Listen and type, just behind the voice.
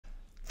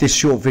This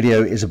short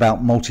video is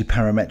about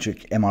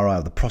multi-parametric MRI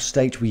of the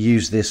prostate. We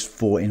use this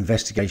for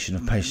investigation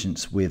of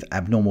patients with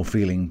abnormal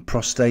feeling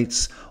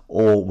prostates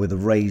or with a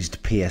raised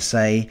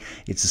PSA.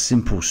 It's a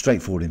simple,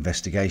 straightforward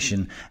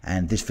investigation,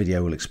 and this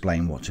video will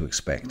explain what to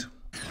expect.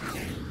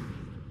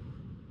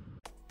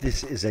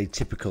 This is a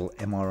typical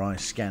MRI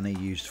scanner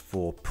used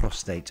for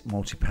prostate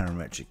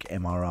multi-parametric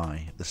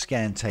MRI. The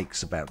scan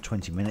takes about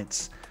 20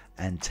 minutes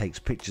and takes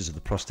pictures of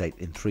the prostate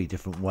in 3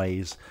 different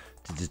ways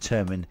to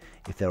determine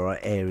if there are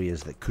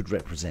areas that could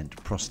represent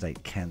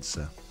prostate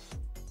cancer.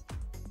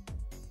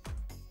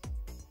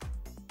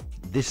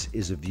 This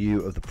is a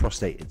view of the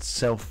prostate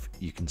itself.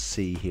 You can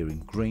see here in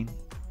green.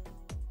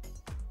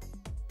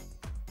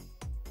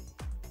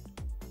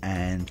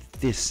 And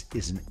this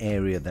is an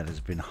area that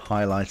has been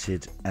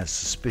highlighted as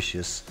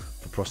suspicious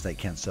for prostate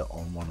cancer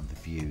on one of the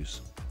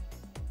views.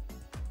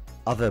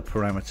 Other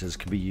parameters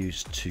can be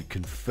used to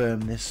confirm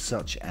this,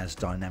 such as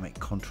dynamic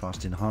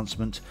contrast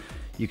enhancement.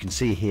 You can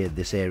see here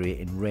this area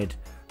in red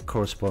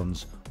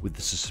corresponds with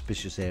the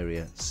suspicious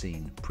area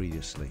seen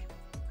previously.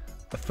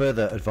 A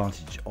further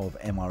advantage of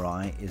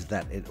MRI is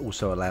that it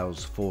also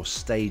allows for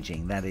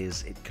staging. That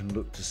is, it can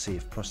look to see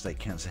if prostate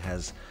cancer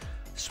has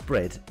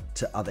spread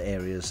to other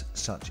areas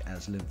such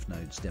as lymph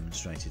nodes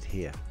demonstrated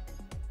here.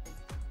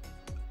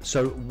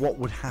 So what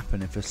would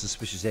happen if a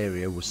suspicious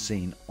area was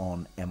seen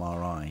on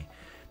MRI?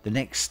 The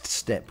next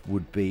step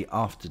would be,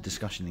 after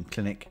discussion in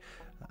clinic,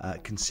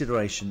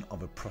 consideration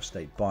of a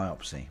prostate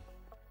biopsy.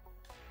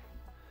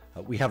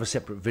 We have a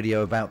separate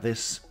video about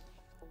this,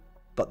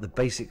 but the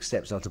basic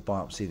steps are to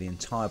biopsy the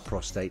entire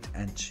prostate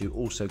and to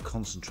also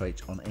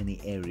concentrate on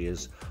any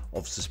areas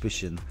of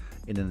suspicion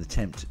in an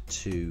attempt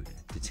to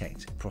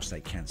detect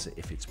prostate cancer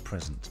if it's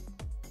present.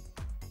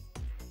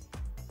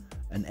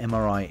 An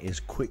MRI is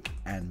quick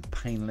and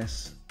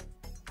painless,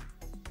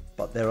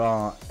 but there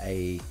are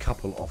a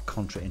couple of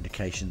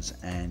contraindications,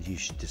 and you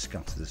should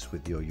discuss this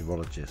with your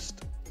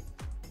urologist.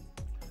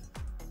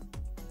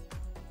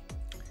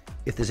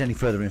 If there's any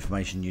further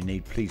information you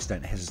need, please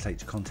don't hesitate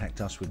to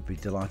contact us. We'd be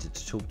delighted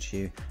to talk to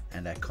you,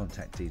 and our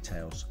contact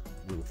details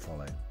will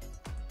follow.